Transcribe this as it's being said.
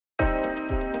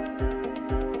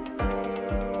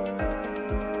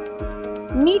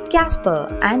Meet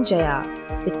Casper and Jaya,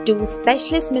 the two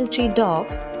specialist military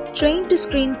dogs trained to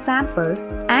screen samples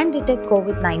and detect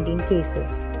COVID-19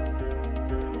 cases.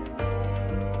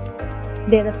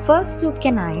 They are the first two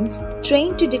canines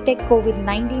trained to detect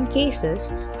COVID-19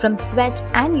 cases from sweat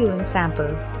and urine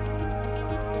samples.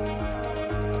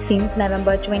 Since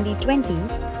November 2020,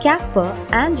 Casper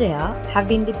and Jaya have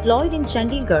been deployed in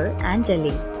Chandigarh and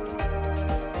Delhi.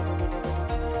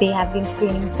 They have been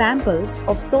screening samples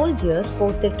of soldiers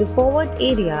posted to forward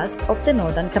areas of the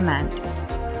Northern Command.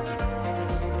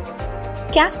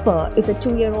 Casper is a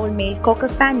 2-year-old male Cocker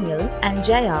Spaniel and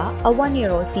Jaya a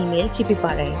 1-year-old female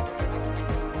Chippipare.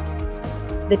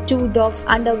 The two dogs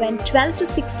underwent 12 to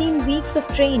 16 weeks of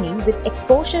training with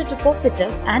exposure to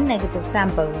positive and negative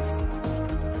samples.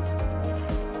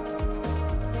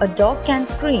 A dog can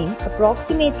screen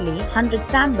approximately 100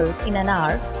 samples in an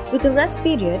hour with a rest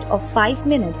period of 5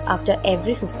 minutes after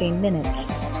every 15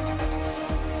 minutes.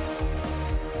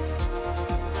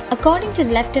 According to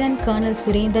Lieutenant Colonel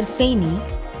Surinder Saini,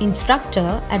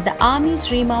 instructor at the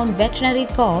Army's Renowned Veterinary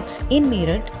Corps in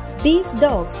Meerut, these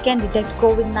dogs can detect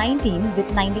COVID-19 with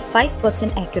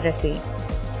 95% accuracy.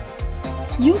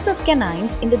 Use of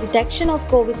canines in the detection of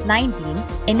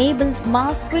COVID-19 enables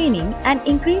mass screening and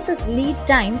increases lead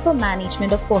time for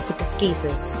management of positive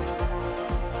cases.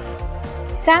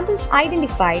 Samples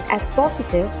identified as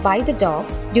positive by the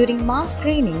dogs during mass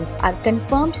screenings are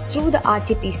confirmed through the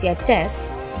RT-PCR test,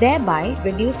 thereby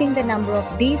reducing the number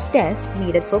of these tests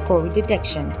needed for COVID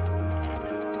detection.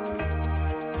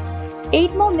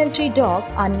 8 more military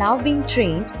dogs are now being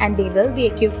trained and they will be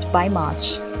equipped by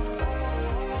March.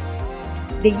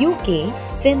 The UK,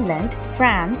 Finland,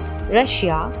 France,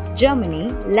 Russia,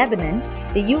 Germany, Lebanon,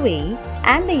 the UAE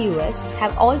and the US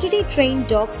have already trained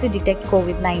dogs to detect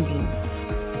COVID-19.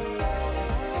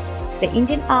 The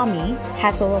Indian Army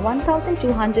has over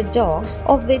 1,200 dogs,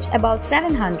 of which about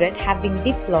 700 have been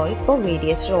deployed for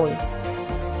various roles.